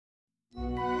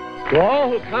To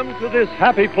all who come to this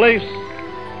happy place,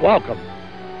 welcome.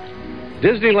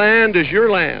 Disneyland is your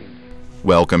land.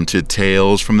 Welcome to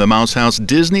Tales from the Mouse House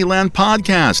Disneyland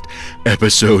Podcast,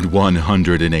 episode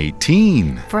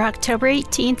 118. For October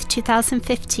 18th,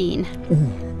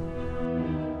 2015.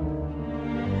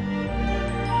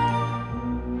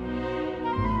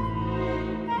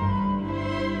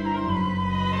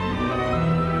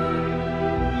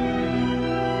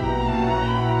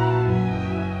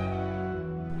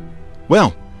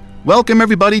 Well, welcome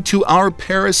everybody to our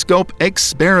Periscope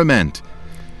experiment.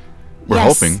 We're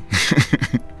hoping.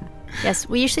 Yes,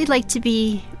 we usually like to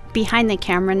be behind the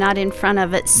camera, not in front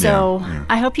of it. So Yeah.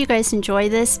 I hope you guys enjoy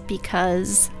this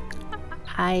because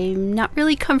I'm not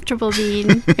really comfortable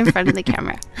being in front of the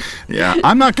camera. Yeah,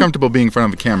 I'm not comfortable being in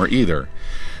front of a camera either.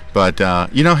 But,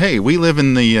 hey, we live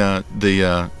in the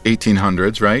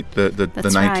 1800s, right? The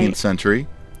 19th right. century.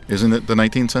 Isn't it the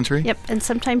 19th century? Yep, and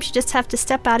sometimes you just have to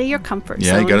step out of your comfort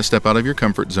Yeah, zone. you got to step out of your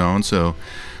comfort zone. So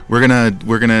we're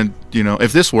gonna,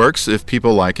 if this works, if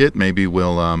people like it, maybe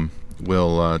we'll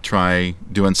try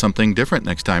doing something different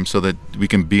next time so that we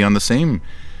can be on the same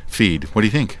feed. What do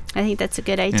you think? I think that's a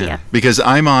good idea. Yeah. Because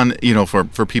I'm on,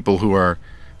 for people who are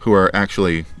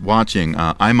actually watching,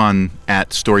 I'm on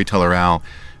at Storyteller Al,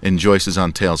 and Joyce is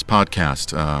on Tales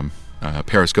Podcast.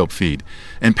 Periscope feed,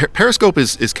 and Periscope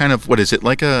is kind of, what is it,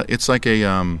 it's like a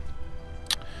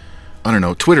I don't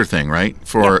know, Twitter thing, right,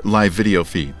 for live video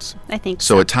feeds. I think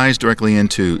so. It ties directly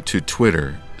into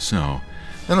Twitter, so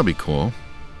that'll be cool.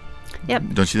 Yep.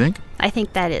 Don't you think? I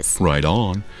think that is. Right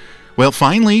on. Well,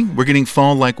 finally, we're getting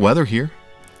fall-like weather here.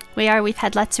 We are. We've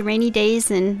had lots of rainy days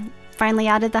and finally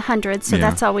out of the hundreds, so Yeah.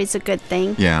 that's always a good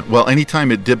thing. Yeah. Well,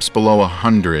 anytime it dips below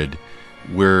 100.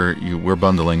 We're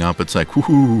bundling up. It's like,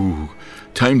 whoo,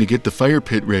 time to get the fire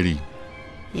pit ready.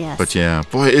 Yes. But yeah,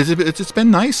 boy, it's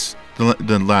been nice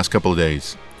the last couple of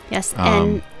days. Yes,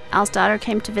 and Al's daughter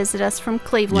came to visit us from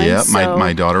Cleveland. Yeah, so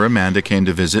my daughter Amanda came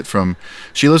to visit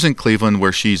she lives in Cleveland,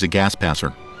 where she's a gas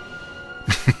passer.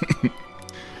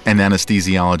 An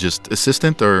anesthesiologist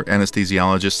assistant or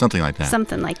anesthesiologist, something like that.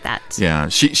 Something like that. Yeah,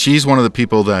 she's one of the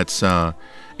people that's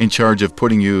in charge of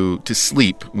putting you to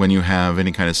sleep when you have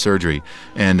any kind of surgery.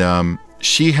 And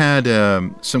she had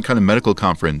some kind of medical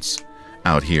conference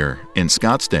out here in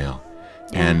Scottsdale.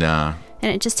 Yeah.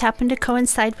 And it just happened to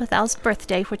coincide with Al's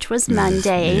birthday, which was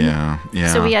Monday. Yeah.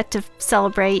 So we had to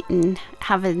celebrate and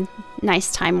have a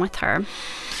nice time with her.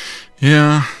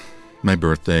 Yeah, my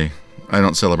birthday. I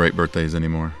don't celebrate birthdays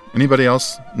anymore. Anybody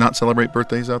else not celebrate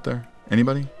birthdays out there?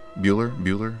 Anybody?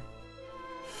 Bueller?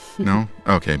 No?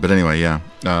 Okay, but anyway, yeah.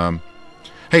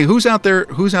 Hey, who's out there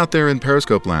in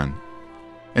Periscope land?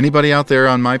 Anybody out there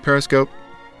on my Periscope?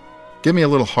 Give me a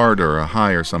little heart or a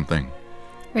high or something.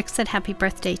 Rick said happy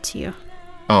birthday to you.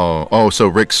 Oh, so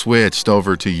Rick switched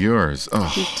over to yours. Oh,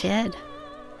 He did.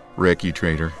 Rick, you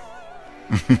traitor.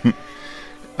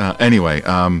 Anyway,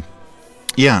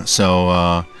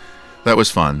 so that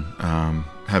was fun,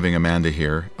 having Amanda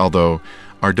here, although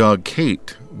our dog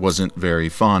Kate wasn't very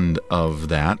fond of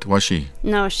that, was she?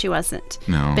 No, she wasn't.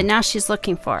 No. But now she's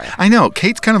looking for it. I know.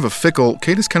 Kate is kind of a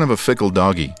fickle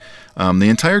doggy. The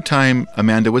entire time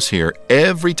Amanda was here,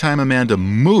 every time Amanda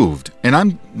moved, and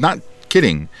I'm not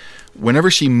kidding,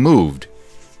 whenever she moved,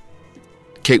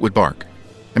 Kate would bark.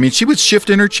 I mean, she would shift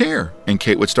in her chair, and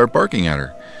Kate would start barking at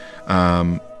her.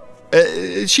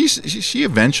 She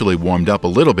eventually warmed up a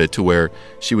little bit to where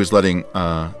she was letting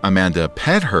Amanda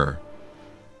pet her.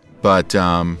 But,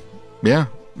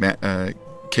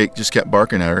 Kate just kept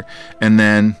barking at her. And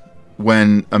then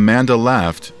when Amanda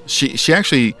left, she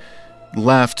actually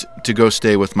left to go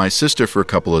stay with my sister for a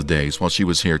couple of days while she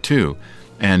was here too.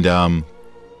 And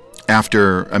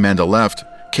after Amanda left,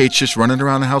 Kate's just running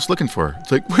around the house looking for her.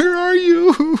 It's like, where are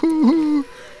you?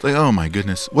 It's like, oh my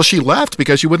goodness. Well, she left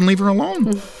because you wouldn't leave her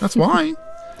alone. That's why.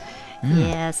 Yeah.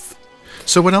 Yes.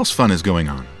 So what else fun is going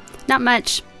on? Not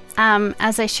much.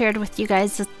 As I shared with you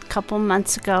guys a couple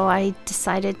months ago, I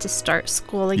decided to start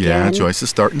school again. Yeah, Joyce is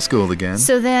starting school again.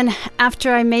 So then,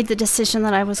 after I made the decision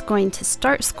that I was going to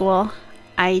start school,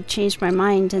 I changed my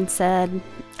mind and said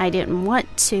I didn't want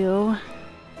to.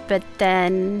 But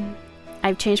then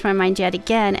I've changed my mind yet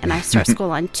again, and I start school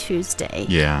on Tuesday.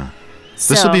 Yeah.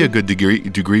 This will be a good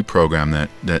degree program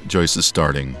that Joyce is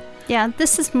starting. Yeah,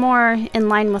 this is more in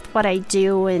line with what I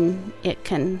do, and it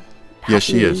can help Yes,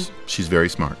 she me. is. She's very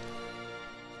smart.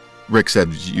 Rick said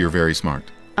you're very smart.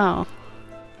 Oh.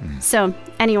 So,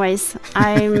 anyways,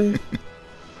 I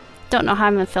don't know how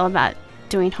I'm going to feel about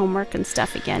doing homework and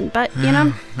stuff again. But, you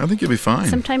know, I think you'll be fine.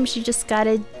 sometimes you just got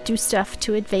to do stuff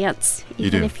to advance,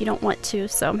 even if you don't want to.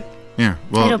 So, Yeah.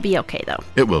 Well, It'll be okay, though.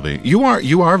 it will be. You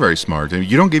are very smart.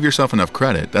 You don't give yourself enough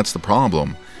credit. That's the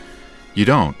problem. You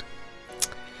don't.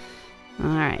 All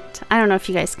right. I don't know if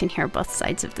you guys can hear both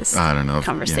sides of this I don't know.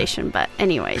 conversation, but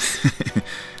anyways.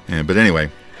 Yeah, but anyway,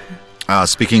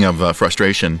 speaking of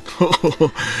frustration,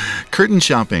 curtain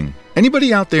shopping.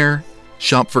 Anybody out there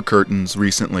shop for curtains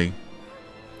recently?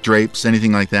 Drapes,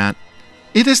 anything like that?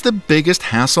 It is the biggest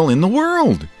hassle in the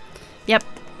world. Yep.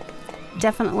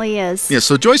 Definitely is. Yeah,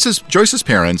 so Joyce's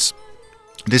parents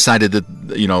decided that,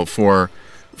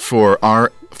 for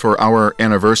our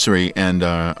anniversary and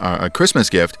a Christmas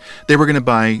gift, they were going to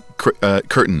buy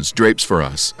curtains, drapes for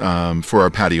us for our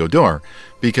patio door,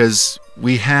 because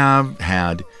we have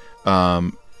had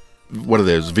what are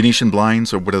those, Venetian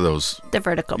blinds, or what are those? The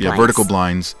vertical blinds. Yeah, vertical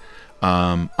blinds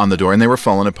on the door, and they were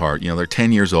falling apart. They're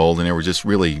 10 years old, and they were just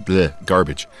really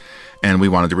garbage, and we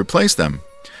wanted to replace them.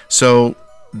 So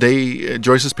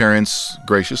Joyce's parents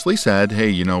graciously said,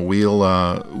 "Hey,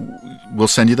 we'll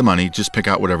send you the money. Just pick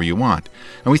out whatever you want."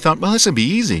 And we thought, well, this would be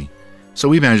easy. So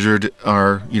we measured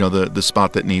our, the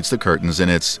spot that needs the curtains, and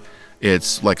it's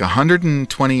like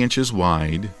 120 inches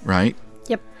wide, right?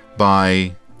 Yep.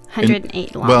 By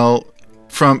 108 long. Well,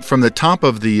 from the top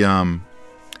of the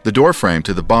door frame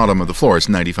to the bottom of the floor, it's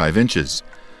 95 inches.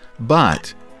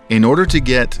 But in order to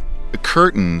get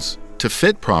curtains to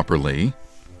fit properly,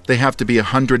 they have to be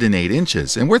 108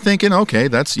 inches. And we're thinking, okay,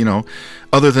 that's,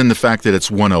 other than the fact that it's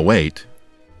 108,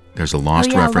 there's a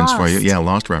Lost reference for you. Yeah,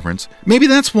 Lost reference. Maybe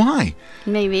that's why.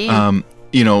 Maybe.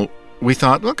 We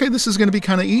thought, okay, this is going to be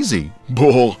kind of easy.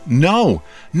 Bull. No.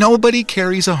 Nobody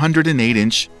carries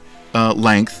 108-inch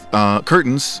length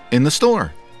curtains in the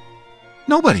store.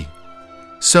 Nobody.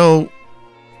 So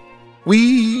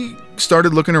we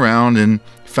started looking around, and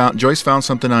Joyce found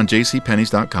something on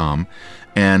jcpenney's.com,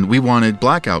 and we wanted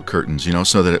blackout curtains,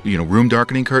 so that, room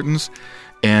darkening curtains.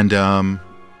 And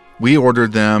we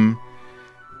ordered them,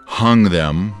 hung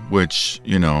them, which,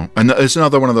 and it's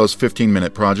another one of those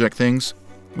 15-minute project things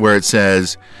where it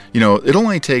says,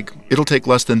 it'll take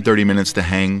less than 30 minutes to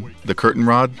hang the curtain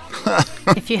rod.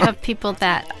 If you have people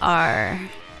that are...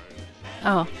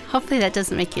 Oh, hopefully that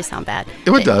doesn't make you sound bad.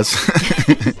 It does.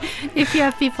 If you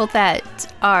have people that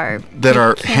are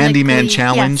handyman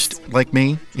challenged, yes, like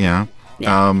me, yeah.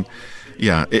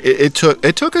 It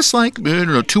took us like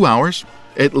 2 hours,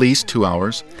 at least 2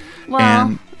 hours. Well,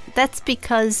 and that's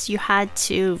because you had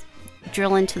to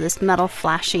drill into this metal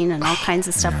flashing and all kinds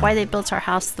of stuff. Yeah. Why they built our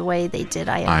house the way they did,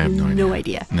 I have no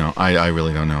idea. No, I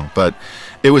really don't know. But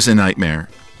it was a nightmare.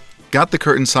 Got the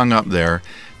curtains hung up there.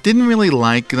 Didn't really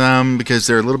like them because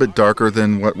they're a little bit darker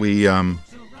than what we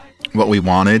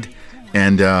wanted,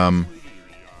 and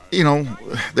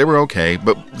they were okay.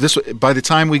 But by the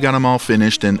time we got them all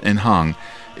finished and hung,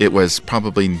 it was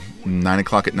probably 9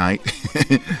 o'clock at night,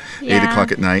 8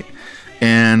 o'clock at night,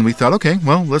 and we thought, okay,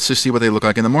 well, let's just see what they look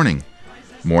like in the morning.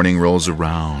 Morning rolls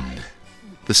around,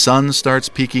 the sun starts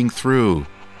peeking through,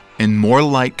 and more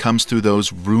light comes through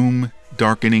those room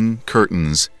darkening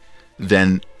curtains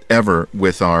than ever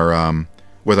with our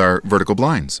vertical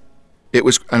blinds. It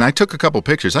was, and I took a couple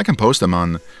pictures. I can post them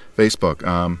on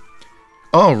Facebook.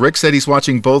 Rick said he's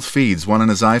watching both feeds, one on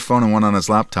his iPhone and one on his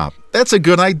laptop. That's a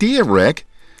good idea, Rick.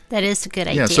 That is a good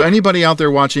idea. Yeah, so anybody out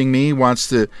there watching me wants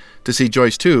to see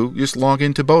Joyce too, just log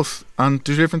into both on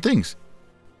 2 different things.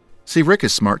 See, Rick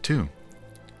is smart too.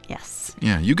 Yes.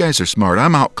 Yeah, you guys are smart.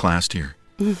 I'm outclassed here.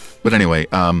 But anyway,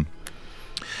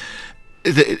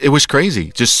 it was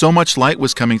crazy. Just so much light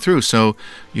was coming through. So,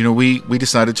 we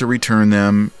decided to return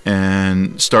them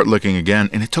and start looking again.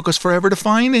 And it took us forever to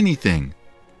find anything.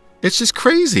 It's just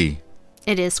crazy.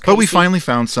 It is crazy. But we finally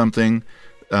found something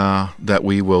that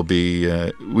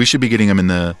we should be getting them in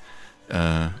the,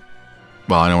 I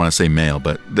don't want to say mail,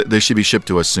 but they should be shipped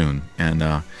to us soon.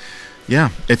 And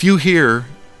if you hear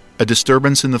a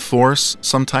disturbance in the force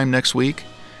sometime next week,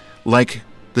 like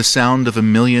the sound of a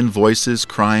million voices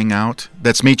crying out,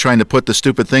 that's me trying to put the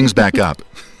stupid things back up.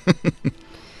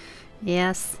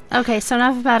 Yes. Okay, so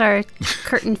enough about our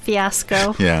curtain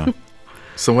fiasco. Yeah.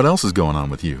 So what else is going on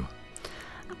with you?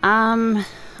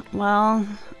 Well,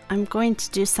 I'm going to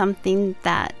do something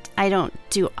that I don't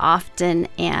do often,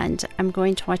 and I'm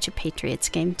going to watch a Patriots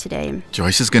game today.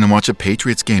 Joyce is going to watch a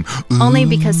Patriots game. Ooh. Only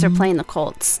because they're playing the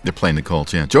Colts. They're playing the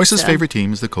Colts, yeah. Joyce's favorite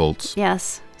team is the Colts.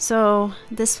 Yes. So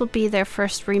this will be their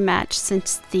first rematch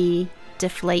since the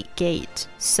Deflategate.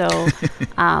 So,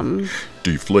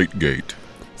 Deflategate.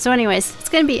 So anyways, it's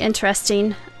going to be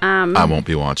interesting. I won't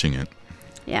be watching it.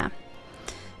 Yeah.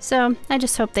 So I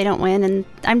just hope they don't win, and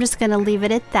I'm just going to leave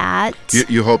it at that.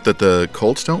 You hope that the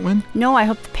Colts don't win? No, I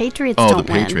hope the Patriots don't win. Oh,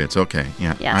 the Patriots. Okay.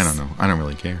 Yeah. Yes. I don't know. I don't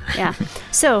really care. Yeah.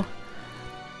 So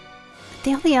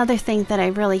the only other thing that I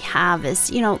really have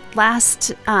is,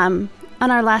 on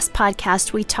our last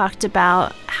podcast, we talked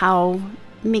about how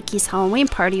Mickey's Halloween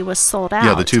Party was sold out.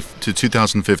 Yeah, the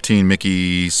 2015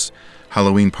 Mickey's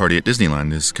Halloween Party at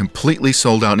Disneyland is completely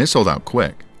sold out, and it sold out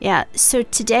quick. Yeah, so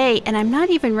today, and I'm not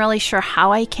even really sure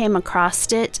how I came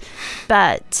across it,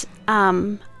 but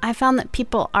I found that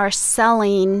people are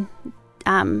selling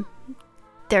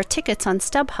their tickets on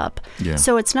StubHub. Yeah.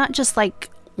 So it's not just like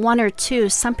one or two.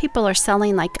 Some people are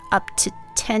selling like up to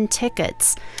 10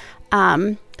 tickets.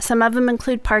 Some of them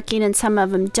include parking and some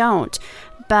of them don't.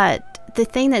 But the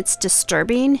thing that's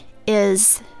disturbing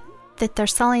is that they're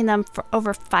selling them for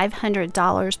over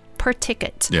 $500 per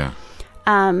ticket. Yeah.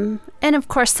 And of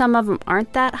course, some of them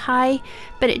aren't that high,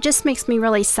 but it just makes me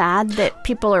really sad that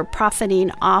people are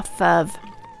profiting off of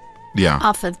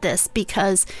this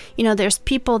because, there's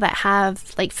people that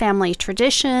have like family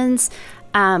traditions.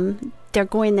 They're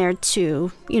going there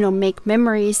to, make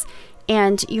memories.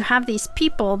 And you have these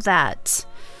people that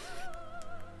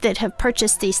have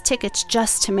purchased these tickets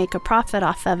just to make a profit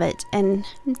off of it, and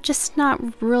just not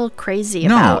real crazy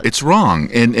about. No, it's wrong.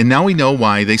 And now we know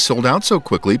why they sold out so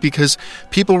quickly, because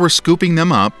people were scooping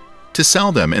them up to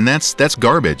sell them, and that's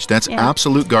garbage. That's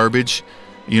absolute garbage.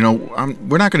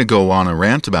 We're not going to go on a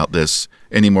rant about this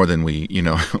any more than we,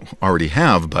 already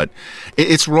have, but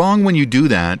it's wrong when you do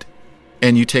that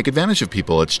and you take advantage of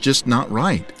people. It's just not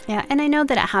right. Yeah, and I know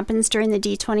that it happens during the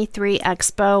D23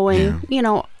 Expo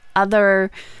and, other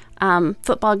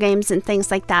football games and things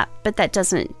like that, but that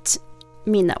doesn't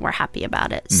mean that we're happy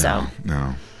about it.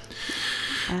 No.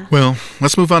 Well,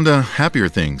 let's move on to happier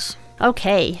things.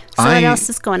 Okay. So what else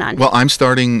is going on? Well, I'm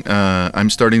starting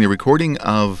the recording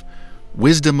of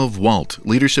Wisdom of Walt,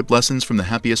 Leadership Lessons from the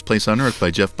Happiest Place on Earth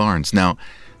by Jeff Barnes. Now,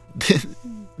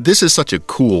 this is such a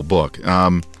cool book.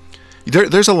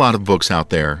 There's a lot of books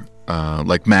out there,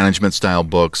 like management style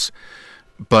books,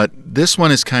 but this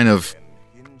one is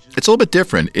it's a little bit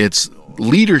different. It's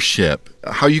leadership,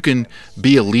 how you can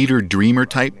be a leader, dreamer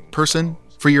type person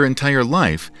for your entire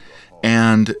life.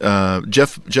 And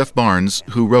Jeff Barnes,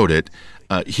 who wrote it,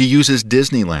 he uses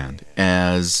Disneyland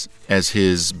as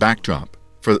his backdrop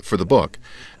for the book,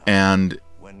 and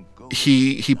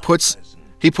he puts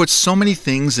so many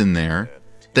things in there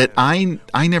that I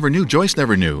never knew. Joyce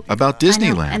never knew about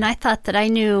Disneyland, and I thought that I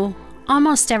knew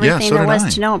almost everything there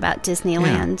was to know about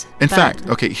Disneyland. Yeah. In fact,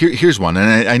 okay, here's one,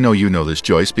 and I know you know this,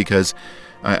 Joyce, because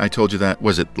I told you that,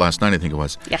 was it last night? I think it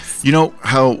was. Yes. You know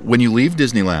how when you leave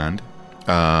Disneyland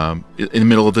in the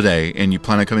middle of the day and you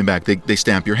plan on coming back, they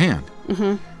stamp your hand.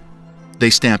 Mm-hmm. They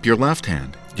stamp your left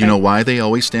hand. Do you know why they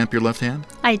always stamp your left hand?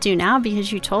 I do now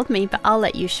because you told me, but I'll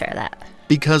let you share that.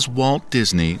 Because Walt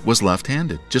Disney was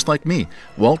left-handed, just like me.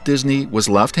 Walt Disney was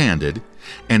left-handed,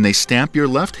 and they stamp your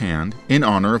left hand in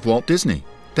honor of Walt Disney.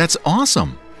 That's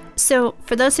awesome. So,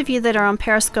 for those of you that are on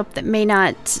Periscope that may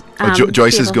not,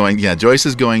 Joyce is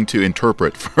going to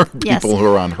interpret for people who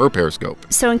are on her Periscope.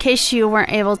 So, in case you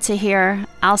weren't able to hear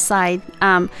outside,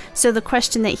 so the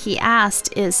question that he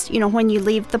asked is, when you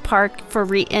leave the park for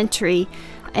re-entry,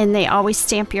 and they always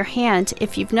stamp your hand.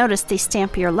 If you've noticed, they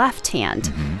stamp your left hand.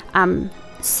 Mm-hmm.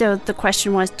 So the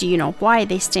question was, do you know why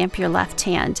they stamp your left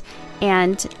hand?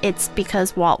 And it's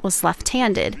because Walt was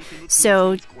left-handed.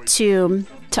 So to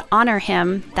honor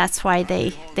him, that's why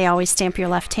they always stamp your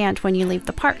left hand when you leave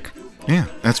the park. Yeah,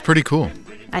 that's pretty cool.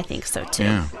 I think so too.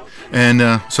 Yeah,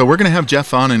 and so we're going to have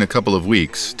Jeff on in a couple of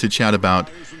weeks to chat about,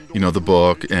 the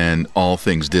book and all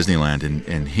things Disneyland,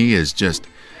 and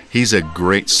he's a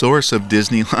great source of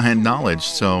Disneyland knowledge.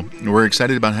 So we're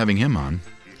excited about having him on.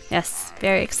 Yes,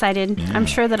 very excited. Yeah. I'm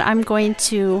sure that I'm going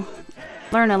to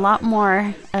learn a lot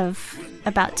more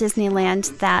about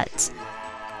Disneyland that,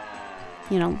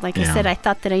 like I said, I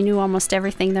thought that I knew almost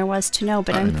everything there was to know,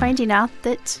 but I'm finding out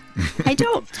that I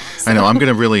don't. So. I know. I'm going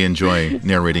to really enjoy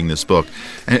narrating this book.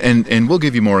 And we'll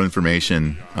give you more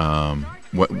information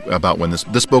about when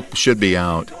this book should be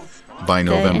out by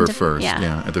November 1st,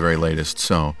 at the very latest.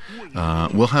 So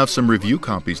we'll have some review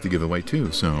copies to give away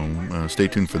too, so stay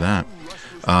tuned for that.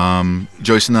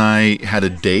 Joyce and I had a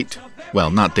date, well,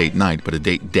 not date night, but a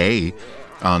date day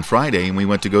on Friday, and we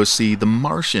went to go see The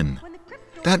Martian.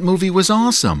 That movie was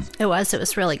awesome. It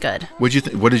was really good. What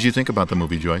did you think about the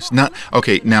movie, Joyce? Now,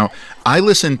 I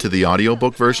listened to the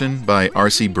audiobook version by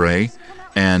R.C. Bray,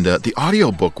 and the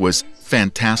audiobook was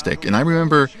fantastic. And I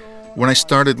remember when I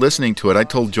started listening to it, I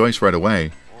told Joyce right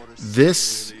away,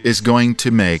 this is going to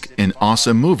make an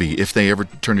awesome movie if they ever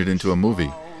turn it into a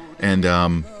movie. And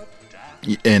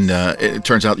it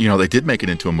turns out, they did make it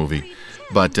into a movie.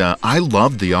 But I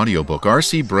loved the audiobook.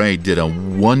 R.C. Bray did a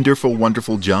wonderful,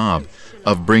 wonderful job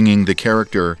of bringing the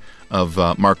character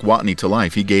Mark Watney to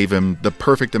life. He gave him the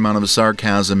perfect amount of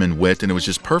sarcasm and wit, and it was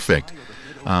just perfect.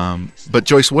 But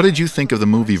Joyce, what did you think of the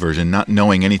movie version, not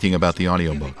knowing anything about the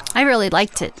audiobook? I really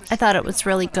liked it. I thought it was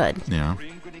really good. Yeah.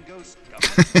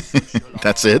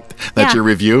 That's it? That's your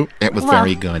review? It was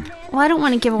very good. Well, I don't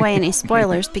want to give away any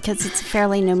spoilers because it's a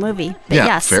fairly new movie. But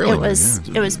yes,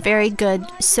 it was very good.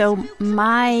 So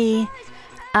my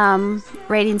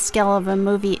rating scale of a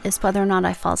movie is whether or not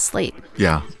I fall asleep.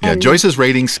 Yeah. Joyce's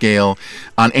rating scale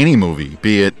on any movie,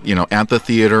 be it at the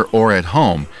theater or at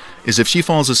home, is if she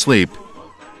falls asleep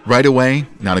right away,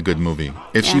 not a good movie.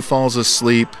 If she falls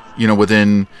asleep,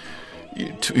 within,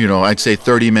 I'd say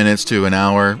 30 minutes to an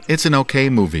hour, it's an okay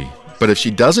movie. But if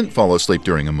she doesn't fall asleep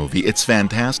during a movie, it's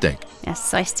fantastic. Yes,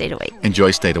 so I stayed awake. And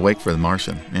Joyce stayed awake for The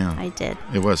Martian. Yeah, I did.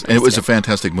 It was a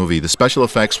fantastic movie. The special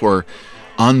effects were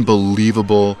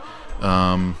unbelievable.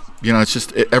 It's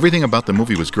just everything about the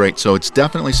movie was great. So it's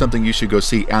definitely something you should go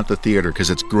see at the theater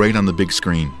because it's great on the big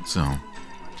screen. So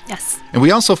yes. And we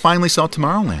also finally saw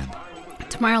Tomorrowland.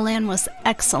 Tomorrowland was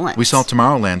excellent. We saw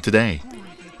Tomorrowland today.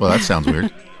 Well, that sounds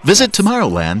weird. Visit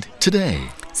Tomorrowland today.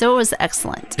 So it was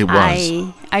excellent. It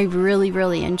was. I really,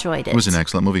 really enjoyed it. It was an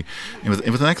excellent movie. It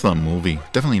was an excellent movie.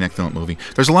 Definitely an excellent movie.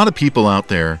 There's a lot of people out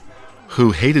there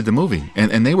who hated the movie,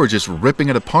 and they were just ripping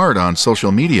it apart on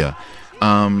social media.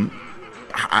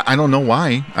 I don't know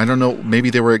why. I don't know. Maybe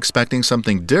they were expecting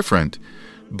something different,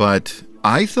 but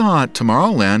I thought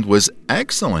Tomorrowland was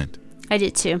excellent. I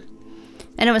did too.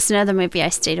 And it was another movie I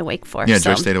stayed awake for. Yeah,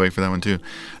 Joyce stayed awake for that one too.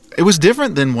 It was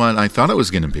different than what I thought it was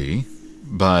going to be,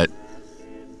 but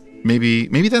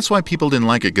maybe that's why people didn't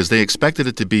like it, because they expected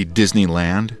it to be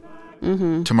Disneyland,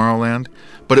 Tomorrowland,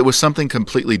 but it was something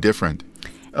completely different.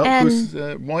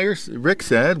 Rick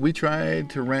said we tried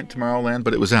to rent Tomorrowland,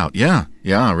 but it was out. Yeah,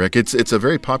 Rick, it's a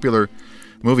very popular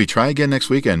movie. Try again next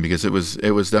weekend because it was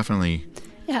definitely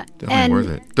worth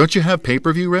it. Don't you have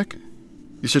pay-per-view, Rick?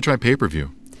 You should try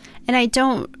pay-per-view. And I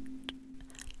don't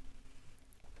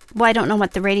know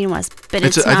what the rating was, but I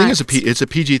think it's a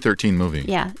PG-13 movie.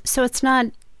 Yeah, so it's not,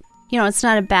 it's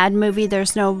not a bad movie.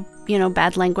 There's no,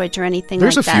 bad language or anything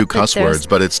like that. There's a few cuss words,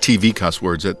 but it's TV cuss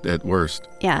words at worst.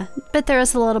 Yeah, but there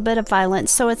is a little bit of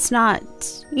violence, so it's not,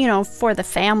 for the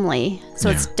family.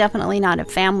 So it's definitely not a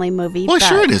family movie. Well,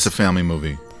 sure it is a family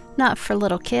movie. Not for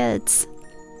little kids.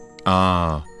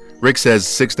 Rick says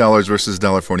 $6 versus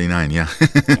 $1.49. Yeah,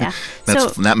 yeah.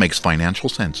 That makes financial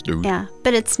sense, dude. Yeah,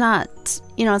 but it's not.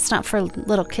 It's not for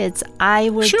little kids. I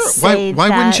would say. Why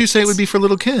wouldn't you say it would be for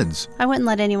little kids? I wouldn't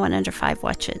let anyone under 5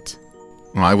 watch it.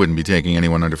 Well, I wouldn't be taking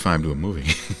anyone under 5 to a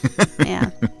movie. Yeah,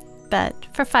 but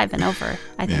for 5 and over,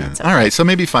 I think it's okay. All right, so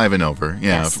maybe 5 and over.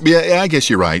 Yeah, yes. Yeah. I guess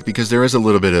you're right because there is a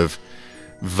little bit of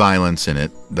violence in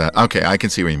it. Okay, I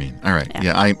can see what you mean. All right,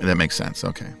 that makes sense.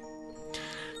 Okay.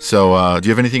 So, do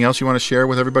you have anything else you want to share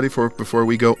with everybody before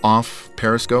we go off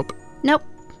Periscope? Nope.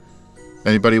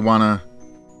 Anybody want to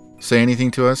say anything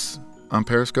to us on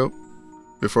Periscope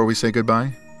before we say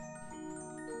goodbye?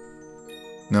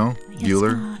 No?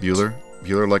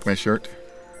 Bueller like my shirt?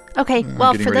 Okay,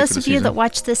 well, for those of you that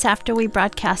watch this after we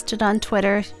broadcast it on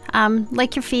Twitter,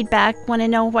 like your feedback, want to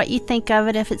know what you think of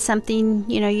it, if it's something,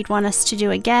 you'd want us to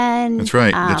do again. That's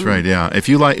right, yeah. If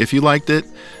you liked it,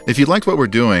 if you liked what we're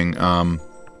doing,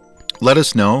 let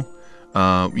us know.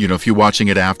 If you're watching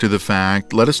it after the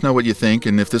fact, let us know what you think,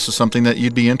 and if this is something that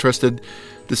you'd be interested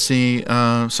to see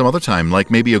some other time, like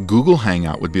maybe a Google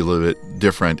Hangout would be a little bit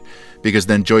different, because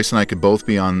then Joyce and I could both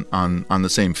be on the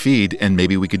same feed, and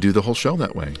maybe we could do the whole show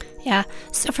that way. Yeah.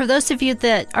 So for those of you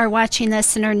that are watching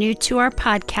this and are new to our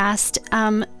podcast,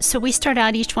 so we start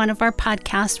out each one of our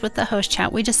podcasts with the host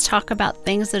chat. We just talk about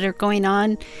things that are going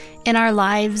on in our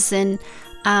lives and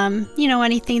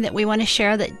anything that we want to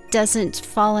share that doesn't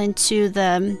fall into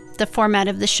the format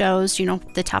of the shows,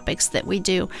 the topics that we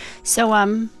do. So,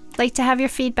 like to have your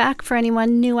feedback for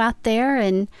anyone new out there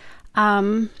and,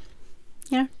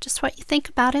 just what you think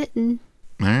about it. And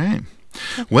all right.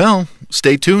 Well,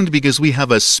 stay tuned because we have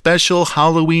a special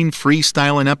Halloween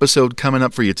freestyling episode coming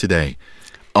up for you today.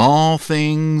 All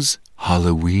things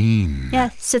Halloween. Yeah.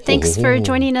 So thanks for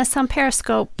joining us on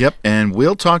Periscope. Yep. And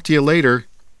we'll talk to you later.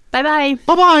 Bye-bye.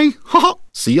 Bye-bye.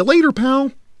 See you later,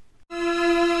 pal.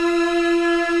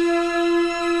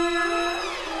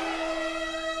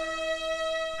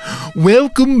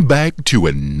 Welcome back to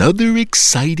another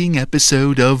exciting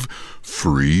episode of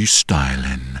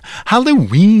Freestyling,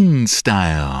 Halloween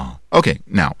style. Okay,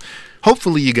 now,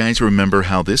 hopefully you guys remember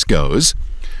how this goes.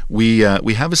 We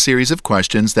have a series of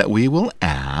questions that we will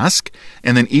ask,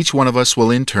 and then each one of us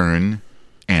will in turn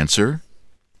answer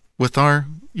with our,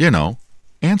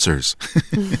 answers.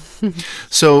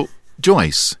 So,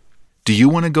 Joyce, Do you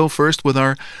want to go first with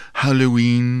our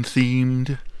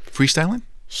Halloween-themed freestyling?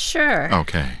 Sure.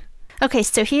 Okay. Okay,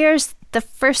 so here's the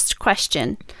first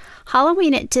question.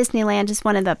 Halloween at Disneyland is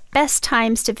one of the best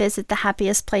times to visit the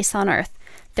happiest place on earth.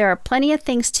 There are plenty of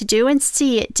things to do and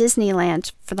see at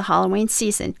Disneyland for the Halloween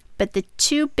season, but the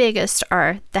two biggest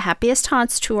are the Happiest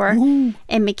Haunts Tour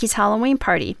and Mickey's Halloween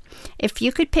Party. If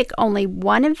you could pick only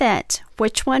one event,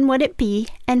 which one would it be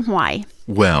and why?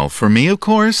 Well, for me, of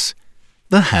course,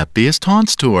 the Happiest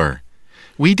Haunts Tour.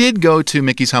 We did go to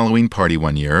Mickey's Halloween Party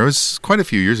one year. It was quite a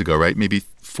few years ago, right? Maybe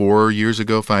 4 years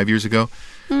ago, 5 years ago?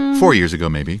 4 years ago,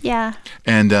 maybe. Yeah.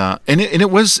 And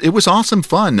it was awesome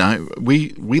fun.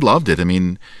 We loved it. I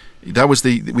mean, that was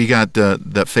we got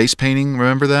that face painting.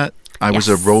 Remember that? I was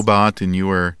a robot and you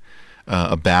were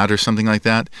a bat or something like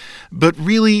that. But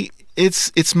really,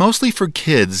 it's mostly for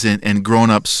kids and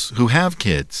grown-ups who have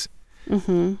kids.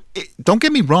 Mm-hmm. Don't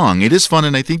get me wrong; it is fun,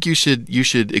 and I think you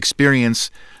should experience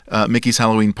Mickey's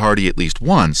Halloween Party at least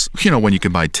once. When you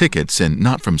can buy tickets and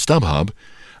not from StubHub.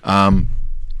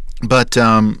 But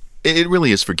it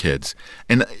really is for kids.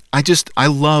 And I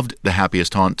loved the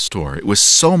Happiest Haunts Tour. It was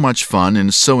so much fun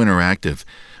and so interactive.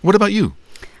 What about you?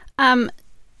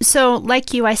 So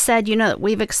like you, I said, that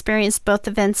we've experienced both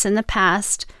events in the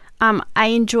past. I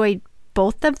enjoyed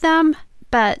both of them,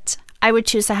 but I would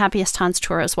choose the Happiest Haunts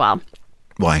Tour as well.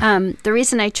 Why? The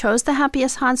reason I chose the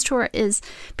Happiest Haunts Tour is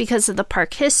because of the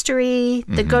park history,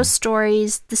 the ghost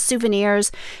stories, the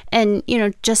souvenirs, and,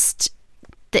 just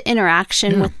the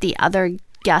interaction with the other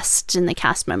guests and the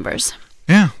cast members.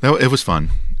 Yeah, it was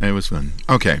fun. It was fun.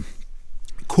 Okay.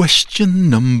 Question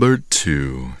number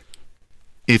 2.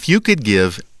 If you could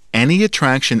give any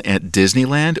attraction at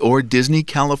Disneyland or Disney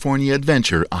California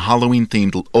Adventure a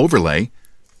Halloween-themed overlay,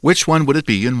 which one would it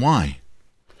be and why?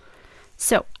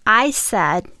 So I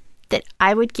said that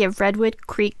I would give Redwood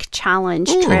Creek Challenge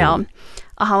Trail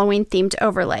a Halloween-themed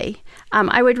overlay.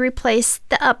 I would replace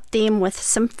the Up theme with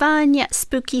some fun yet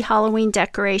spooky Halloween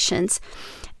decorations.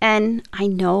 And I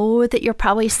know that you're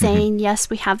probably saying, yes,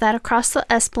 we have that across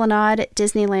the Esplanade at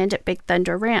Disneyland at Big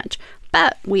Thunder Ranch.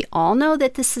 But we all know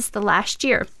that this is the last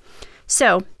year.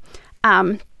 So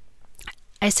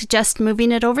I suggest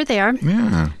moving it over there.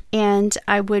 Yeah. And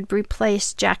I would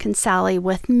replace Jack and Sally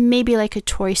with maybe like a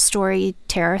Toy Story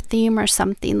terror theme or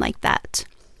something like that.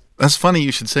 That's funny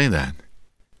you should say that.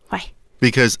 Why?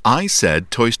 Because I said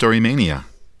Toy Story Mania.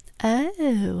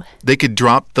 Oh. They could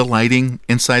drop the lighting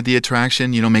inside the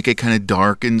attraction, make it kind of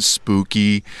dark and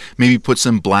spooky. Maybe put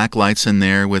some black lights in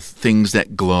there with things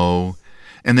that glow.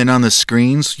 And then on the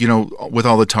screens, with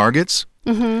all the targets,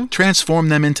 transform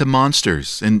them into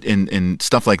monsters and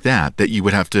stuff like that you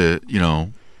would have to,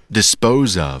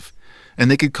 dispose of.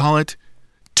 And they could call it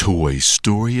Toy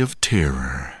Story of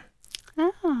Terror.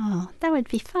 Oh, that would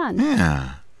be fun.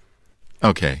 Yeah.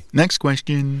 Okay, next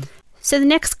question. So the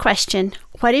next question,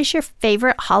 what is your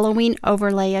favorite Halloween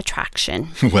overlay attraction?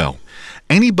 Well,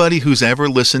 anybody who's ever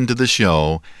listened to the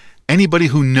show, anybody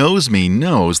who knows me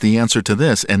knows the answer to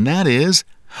this, and that is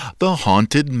the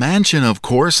Haunted Mansion, of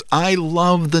course. I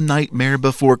love the Nightmare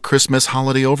Before Christmas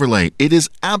holiday overlay. It is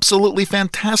absolutely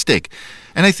fantastic.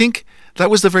 And I think that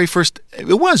was the very first,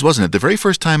 wasn't it? The very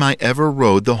first time I ever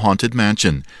rode the Haunted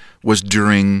Mansion was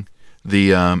during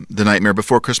the Nightmare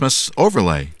Before Christmas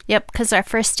overlay. Yep, because our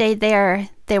first day there,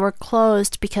 they were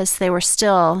closed because they were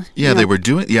still... they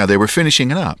were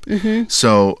finishing it up. Mm-hmm.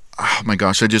 So, oh my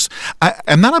gosh,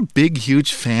 I'm not a big,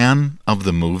 huge fan of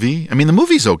the movie. I mean, the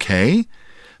movie's okay,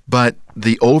 but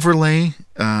the overlay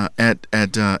at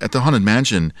the Haunted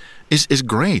Mansion is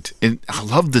great. I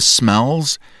love the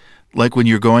smells, like when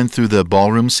you're going through the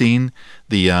ballroom scene,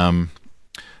 the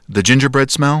gingerbread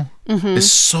smell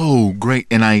is so great,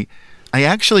 and I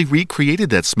actually recreated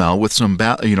that smell with some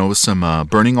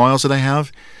burning oils that I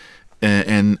have,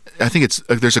 and I think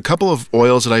there's a couple of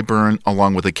oils that I burn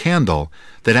along with a candle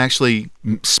that actually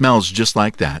smells just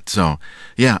like that. So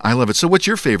yeah, I love it. So what's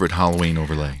your favorite Halloween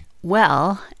overlay?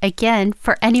 Well, again,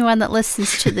 for anyone that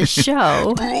listens to the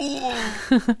show,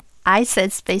 I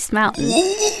said Space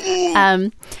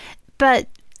Mountain. But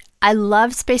I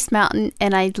love Space Mountain,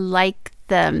 and I like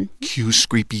the... Cue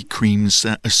Screepy Creams.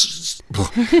 All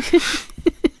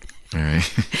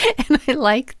right. And I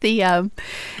like the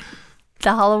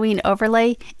Halloween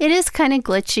overlay. It is kind of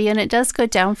glitchy, and it does go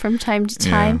down from time to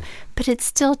time, but it's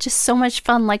still just so much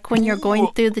fun, like when you're going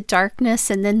through the darkness,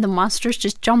 and then the monsters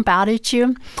just jump out at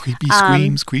you. Creepy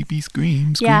screams, creepy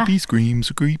screams, creepy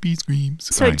screams, creepy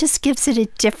screams. So it just gives it a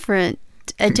different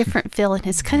feel, and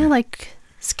it's kind of like...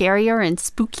 scarier and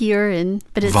spookier,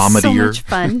 but it's vomitier. So much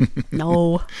fun.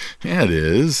 No. Yeah, it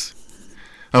is.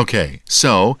 Okay,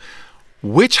 so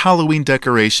Which Halloween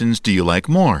decorations do you like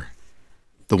more?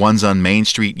 The ones on Main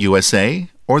Street, USA,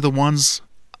 or the ones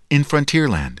in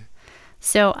Frontierland?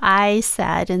 So I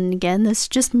said, and again, this is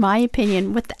just my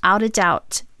opinion, without a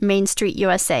doubt, Main Street,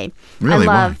 USA. Really?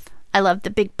 I love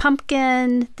the big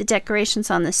pumpkin, the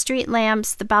decorations on the street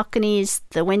lamps, the balconies,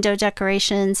 the window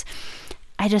decorations.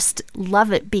 I just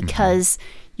love it because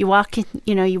you walk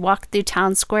through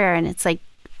Town Square and it's like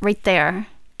right there,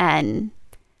 and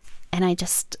I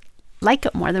just like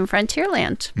it more than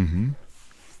Frontierland. Mm-hmm.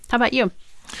 How about you?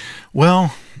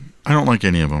 Well, I don't like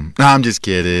any of them. No, I'm just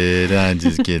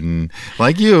kidding.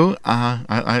 Like you,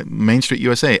 I Main Street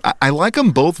USA. I like them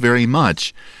both very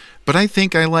much, but I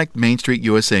think I like Main Street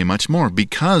USA much more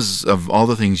because of all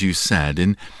the things you said,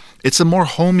 and it's a more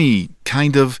homey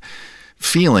kind of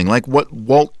feeling, like what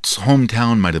Walt's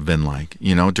hometown might have been like,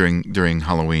 during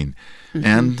Halloween.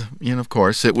 Mm-hmm. And, of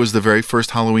course, it was the very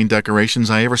first Halloween decorations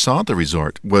I ever saw at the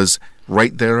resort was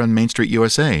right there on Main Street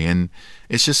USA, and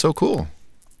it's just so cool.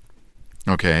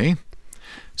 Okay,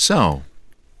 so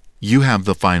you have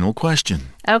the final question.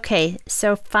 Okay,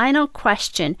 so final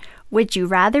question. Would you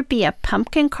rather be a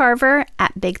pumpkin carver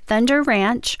at Big Thunder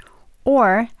Ranch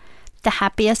or the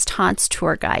Happiest Haunts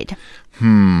tour guide?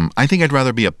 I think I'd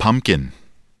rather be a pumpkin.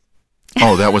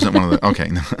 Oh, that wasn't one of the... Okay.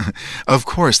 Of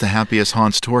course, the Happiest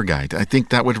Haunts tour guide. I think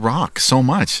that would rock so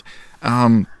much.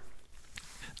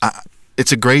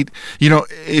 It's a great...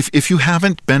 if you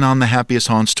haven't been on the Happiest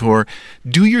Haunts tour,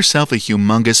 do yourself a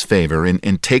humongous favor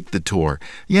and take the tour.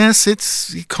 Yes, it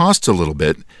costs a little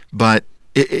bit, but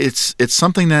it's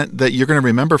something that you're going to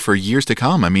remember for years to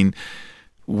come. I mean...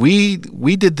 We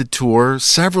did the tour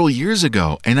several years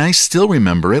ago, and I still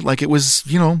remember it like it was,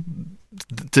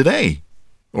 today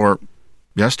or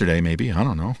yesterday maybe. I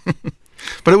don't know.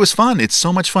 But it was fun. It's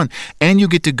so much fun. And you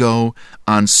get to go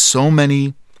on so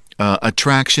many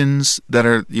attractions that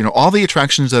are, all the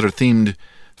attractions that are themed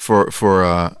for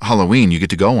Halloween you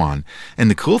get to go on.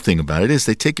 And the cool thing about it is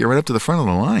they take you right up to the front of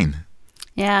the line.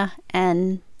 Yeah,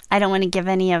 and I don't want to give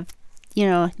any of,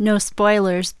 no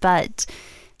spoilers, but...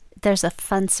 there's a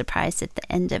fun surprise at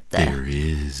the end of the... There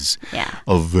is. Yeah.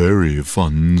 A very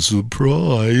fun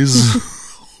surprise.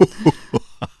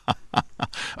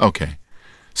 Okay.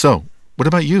 So, what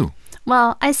about you?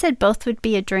 Well, I said both would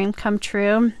be a dream come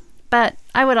true, but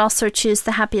I would also choose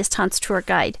the Happiest Haunts tour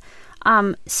guide.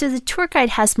 So the tour guide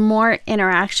has more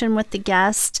interaction with the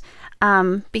guest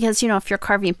because, if you're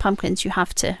carving pumpkins, you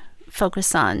have to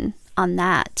focus on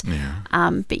that. Yeah.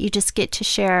 But you just get to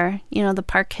share, the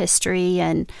park history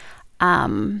and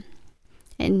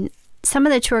some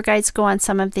of the tour guides go on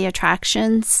some of the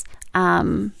attractions.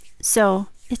 So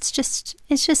it's just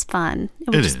fun. It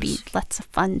would just be lots of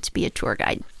fun to be a tour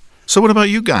guide. So what about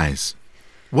you guys?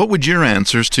 What would your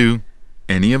answers to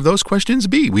any of those questions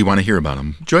be? We want to hear about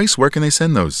them. Joyce, where can they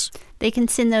send those? They can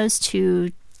send those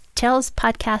to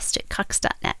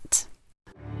talespodcast@cox.net.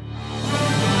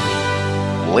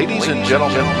 Ladies and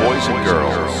gentlemen, boys and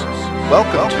girls,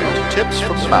 welcome to Tips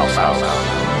from the Mouse House.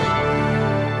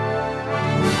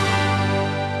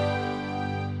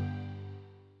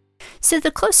 So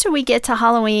the closer we get to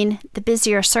Halloween, the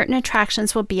busier certain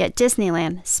attractions will be at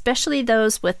Disneyland, especially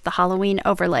those with the Halloween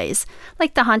overlays,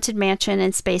 like the Haunted Mansion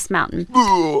and Space Mountain.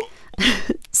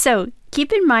 So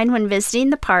keep in mind when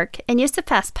visiting the park and use the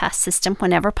Fast Pass system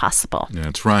whenever possible.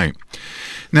 That's right.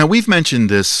 Now, we've mentioned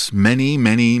this many,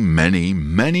 many, many,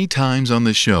 many times on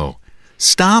the show.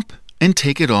 Stop and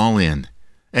take it all in.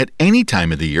 At any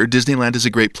time of the year, Disneyland is a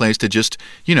great place to just,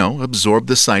 absorb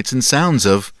the sights and sounds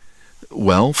of,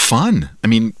 fun. I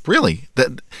mean, really,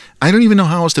 I don't even know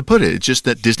how else to put it. It's just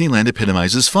that Disneyland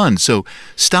epitomizes fun. So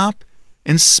stop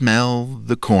and smell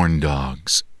the corn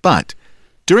dogs. But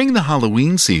during the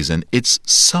Halloween season, it's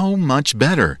so much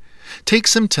better. Take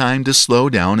some time to slow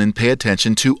down and pay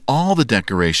attention to all the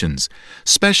decorations,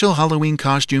 special Halloween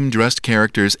costume dressed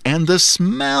characters, and the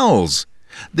smells.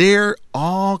 There are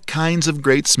all kinds of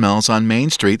great smells on Main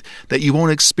Street that you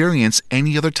won't experience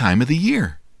any other time of the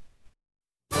year.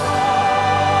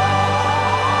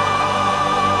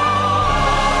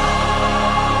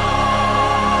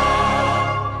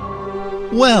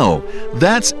 Well,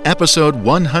 that's episode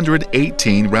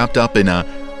 118 wrapped up in a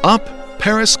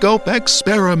Periscope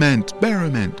experiment.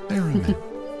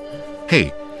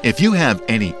 Hey, if you have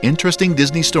any interesting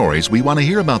Disney stories, we want to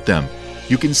hear about them.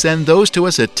 You can send those to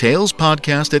us at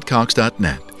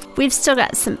talespodcast@cox.net. We've still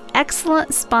got some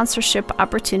excellent sponsorship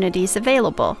opportunities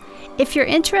available. If you're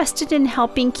interested in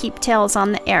helping keep Tales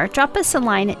on the air, drop us a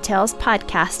line at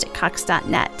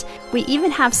talespodcast@cox.net. We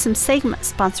even have some segment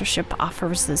sponsorship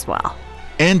offers as well.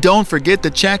 And don't forget to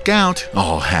check out,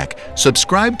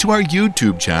 subscribe to our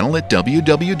YouTube channel at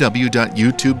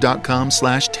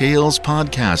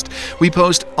www.youtube.com/TalesPodcast. We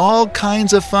post all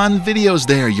kinds of fun videos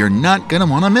there. You're not going to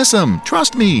want to miss them.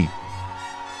 Trust me.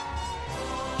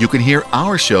 You can hear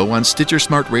our show on Stitcher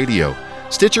Smart Radio.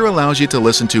 Stitcher allows you to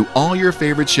listen to all your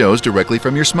favorite shows directly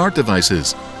from your smart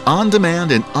devices, on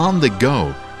demand and on the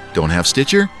go. Don't have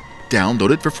Stitcher?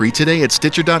 Download it for free today at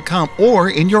Stitcher.com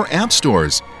or in your app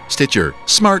stores. Stitcher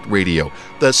Smart Radio,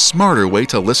 the smarter way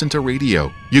to listen to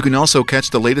radio. You can also catch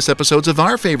the latest episodes of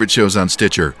our favorite shows on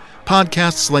Stitcher.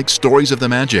 Podcasts like Stories of the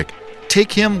Magic,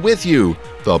 Take Him With You,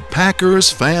 the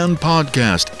Packers Fan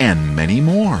Podcast, and many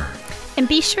more. And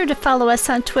be sure to follow us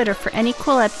on Twitter for any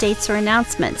cool updates or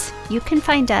announcements. You can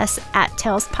find us at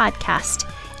Tales Podcast.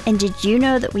 And did you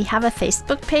know that we have a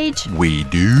Facebook page? We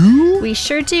do? We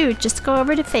sure do. Just go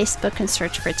over to Facebook and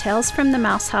search for Tales from the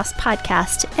Mouse House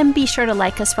Podcast, and be sure to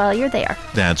like us while you're there.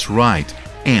 That's right.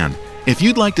 And if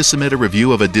you'd like to submit a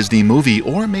review of a Disney movie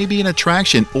or maybe an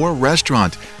attraction or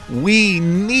restaurant, we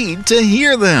need to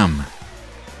hear them.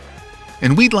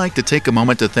 And we'd like to take a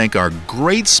moment to thank our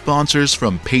great sponsors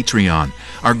from Patreon,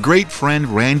 our great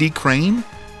friend Randy Crane,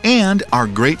 and our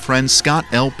great friend Scott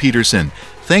L. Peterson.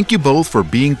 Thank you both for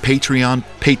being Patreon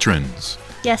patrons.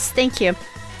 Yes, thank you.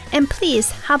 And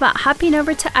please, how about hopping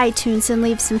over to iTunes and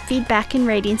leave some feedback and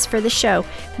ratings for the show?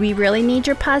 We really need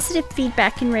your positive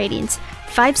feedback and ratings.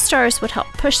 5 stars would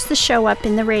help push the show up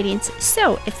in the ratings.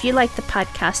 So if you like the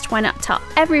podcast, why not tell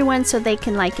everyone so they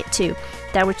can like it too?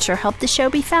 That would sure help the show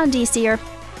be found easier.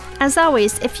 As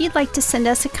always, if you'd like to send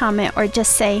us a comment or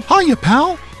just say, "Hiya,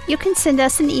 pal," you can send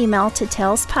us an email to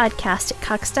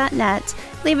talespodcast@cox.net,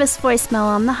 leave us voicemail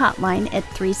on the hotline at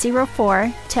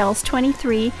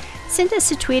 304-TALES-23, send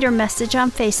us a tweet or message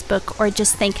on Facebook, or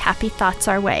just think happy thoughts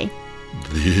our way.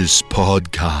 This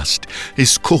podcast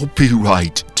is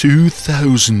copyright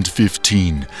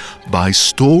 2015 by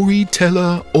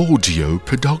Storyteller Audio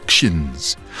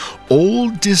Productions. All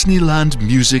Disneyland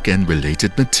music and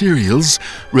related materials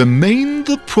remain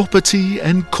the property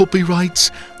and copyrights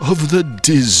of the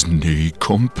Disney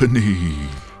Company.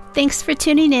 Thanks for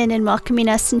tuning in and welcoming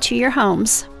us into your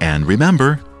homes. And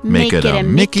remember, make it a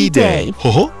Mickey day.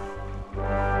 Ho-ho.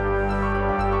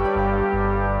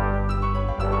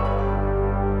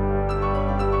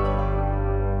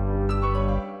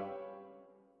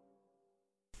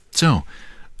 So,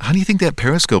 how do you think that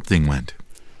Periscope thing went?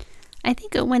 I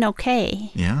think it went okay.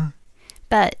 Yeah?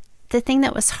 But the thing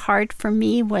that was hard for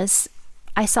me was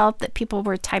I saw that people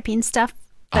were typing stuff,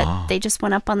 but they just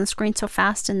went up on the screen so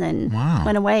fast and then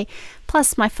went away.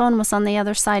 Plus, my phone was on the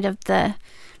other side of the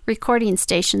recording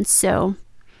station, so...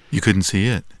 You couldn't see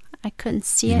it? I couldn't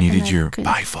see it. You needed your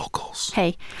bifocals.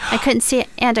 Hey, I couldn't see it,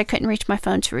 and I couldn't reach my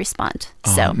phone to respond.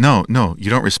 So No, you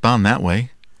don't respond that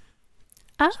way.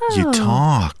 Oh. You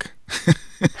talk.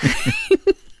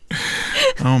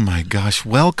 Oh my gosh,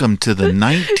 welcome to the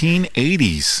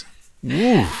 1980s.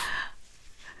 Woo.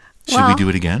 Should we do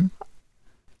it again?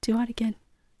 Do it again.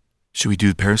 Should we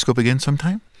do Periscope again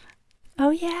sometime? Oh,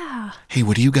 yeah. Hey,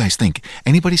 what do you guys think?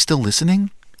 Anybody still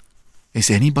listening? Is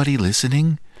anybody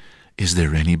listening? Is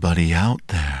there anybody out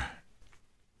there?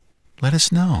 Let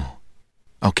us know.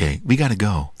 Okay, we gotta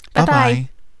go. Bye-bye. Bye-bye.